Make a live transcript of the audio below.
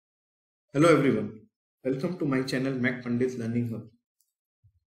Hello everyone, welcome to my channel Mac Pandit Learning Hub.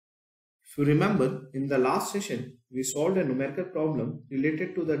 If you remember, in the last session, we solved a numerical problem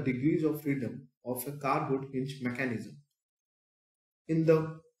related to the degrees of freedom of a car hood hinge mechanism. In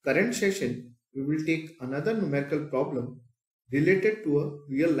the current session, we will take another numerical problem related to a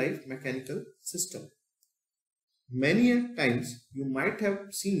real-life mechanical system. Many times, you might have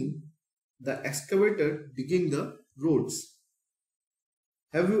seen the excavator digging the roads.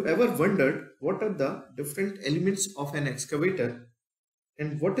 Have you ever wondered what are the different elements of an excavator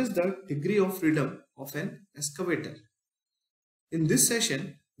and what is the degree of freedom of an excavator? In this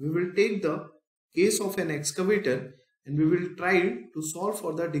session, we will take the case of an excavator and we will try to solve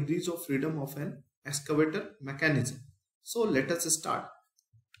for the degrees of freedom of an excavator mechanism. So let us start.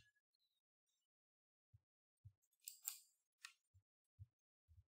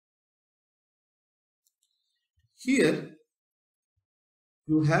 Here,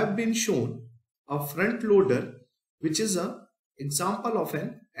 you have been shown a front loader, which is an example of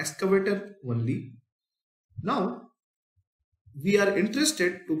an excavator only. Now, we are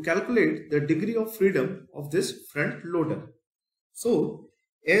interested to calculate the degree of freedom of this front loader. So,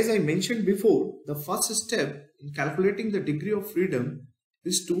 as I mentioned before, the first step in calculating the degree of freedom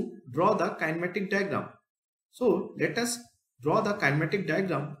is to draw the kinematic diagram. So, let us draw the kinematic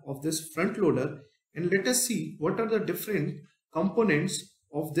diagram of this front loader and let us see what are the different components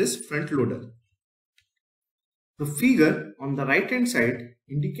of this front loader. The figure on the right hand side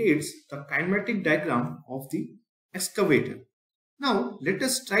indicates the kinematic diagram of the excavator. Now let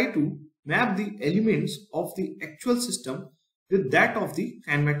us try to map the elements of the actual system with that of the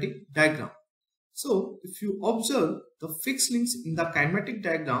kinematic diagram. So if you observe the fixed links in the kinematic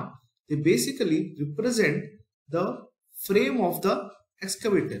diagram, they basically represent the frame of the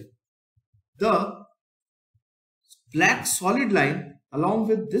excavator. The black solid line along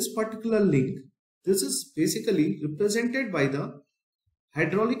with this particular link, this is basically represented by the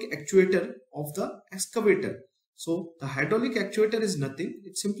hydraulic actuator of the excavator. So the hydraulic actuator is nothing,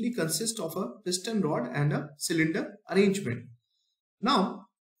 it simply consists of a piston rod and a cylinder arrangement. Now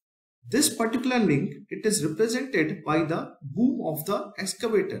this particular link, it is represented by the boom of the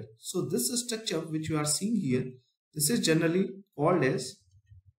excavator. So this structure which you are seeing here, this is generally called as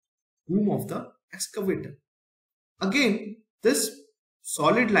boom of the excavator. Again, this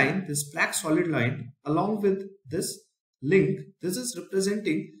solid line, this black solid line along with this link, this is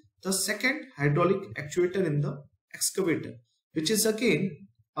representing the second hydraulic actuator in the excavator, which is again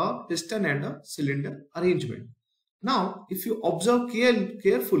a piston and a cylinder arrangement. Now if you observe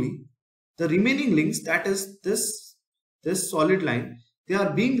carefully, the remaining links, that is this solid line, they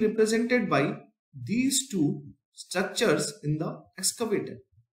are being represented by these two structures in the excavator.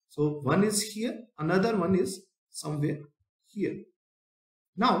 So one is here, another one is somewhere here.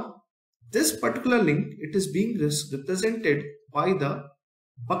 Now this particular link, it is being represented by the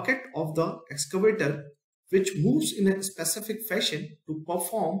bucket of the excavator, which moves in a specific fashion to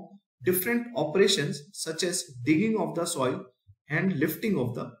perform different operations such as digging of the soil and lifting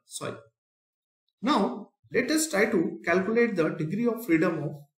of the soil. Now let us try to calculate the degree of freedom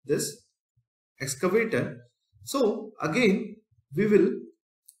of this excavator. So again we will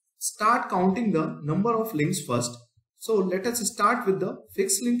start counting the number of links first. So let us start with the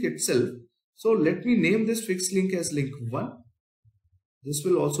fixed link itself. So let me name this fixed link as link 1. This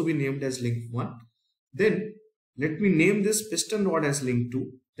will also be named as link 1. Then let me name this piston rod as link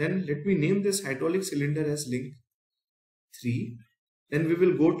 2. Then let me name this hydraulic cylinder as link 3. Then we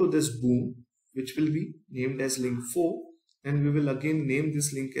will go to this boom, which will be named as link 4. Then we will again name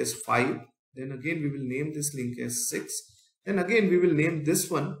this link as 5. Then again we will name this link as 6. Then again we will name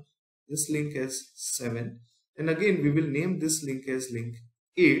this link as 7. And again we will name this link as link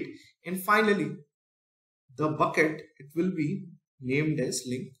 8, and finally the bucket, it will be named as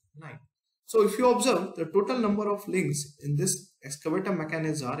link 9. So if you observe, the total number of links in this excavator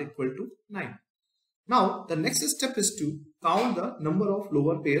mechanism are equal to 9. Now the next step is to count the number of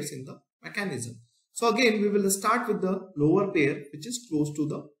lower pairs in the mechanism. So again we will start with the lower pair which is close to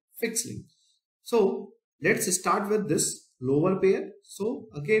the fixed link. So let's start with this lower pair. So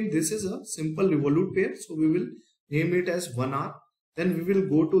again this is a simple revolute pair, so we will name it as 1R. Then we will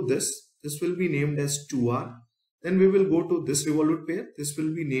go to this will be named as 2R. Then we will go to this revolute pair, this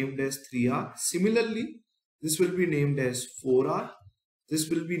will be named as 3R. Similarly this will be named as 4R, this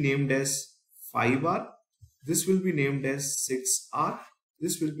will be named as 5R, this will be named as 6R,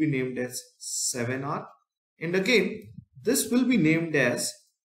 this will be named as 7R, and again this will be named as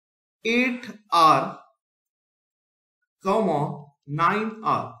 8R,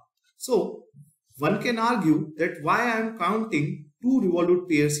 9R. So one can argue that why I am counting two revolute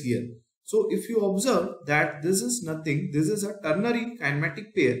pairs here. So if you observe that this is nothing, this is a ternary kinematic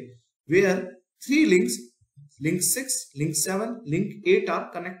pair where 3 links, link 6, link 7, link 8 are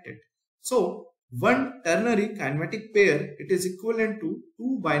connected. So one ternary kinematic pair, it is equivalent to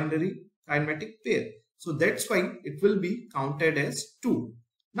 2 binary kinematic pair. So that's why it will be counted as 2.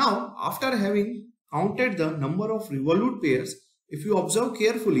 Now after having counted the number of revolute pairs, if you observe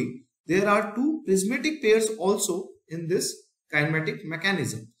carefully, there are 2 prismatic pairs also in this kinematic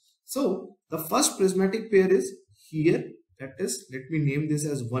mechanism. So the first prismatic pair is here, that is, let me name this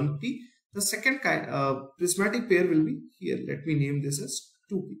as 1p. The second prismatic pair will be here, let me name this as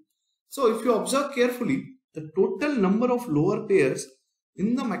 2p. So if you observe carefully, the total number of lower pairs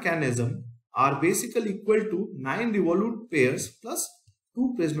in the mechanism are basically equal to 9 revolute pairs plus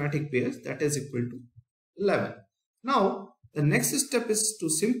 2 prismatic pairs, that is equal to 11. Now the next step is to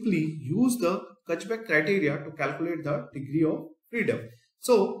simply use the Kutchbek criteria to calculate the degree of freedom.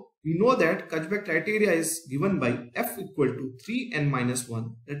 So we know that Kutchbek criteria is given by f equal to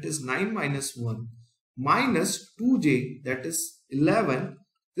 3n-1, that is 9 minus 1, minus 2j, that is 11.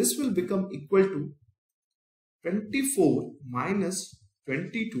 This will become equal to 24 minus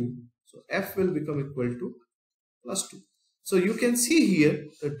 22. So f will become equal to plus 2. So you can see here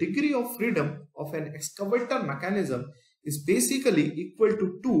the degree of freedom of an excavator mechanism is basically equal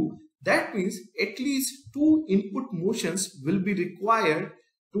to 2. That means at least 2 input motions will be required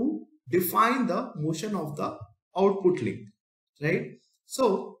to define the motion of the output link, right?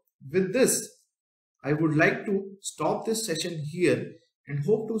 So with this, I would like to stop this session here and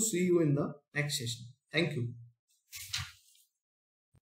hope to see you in the next session. Thank you.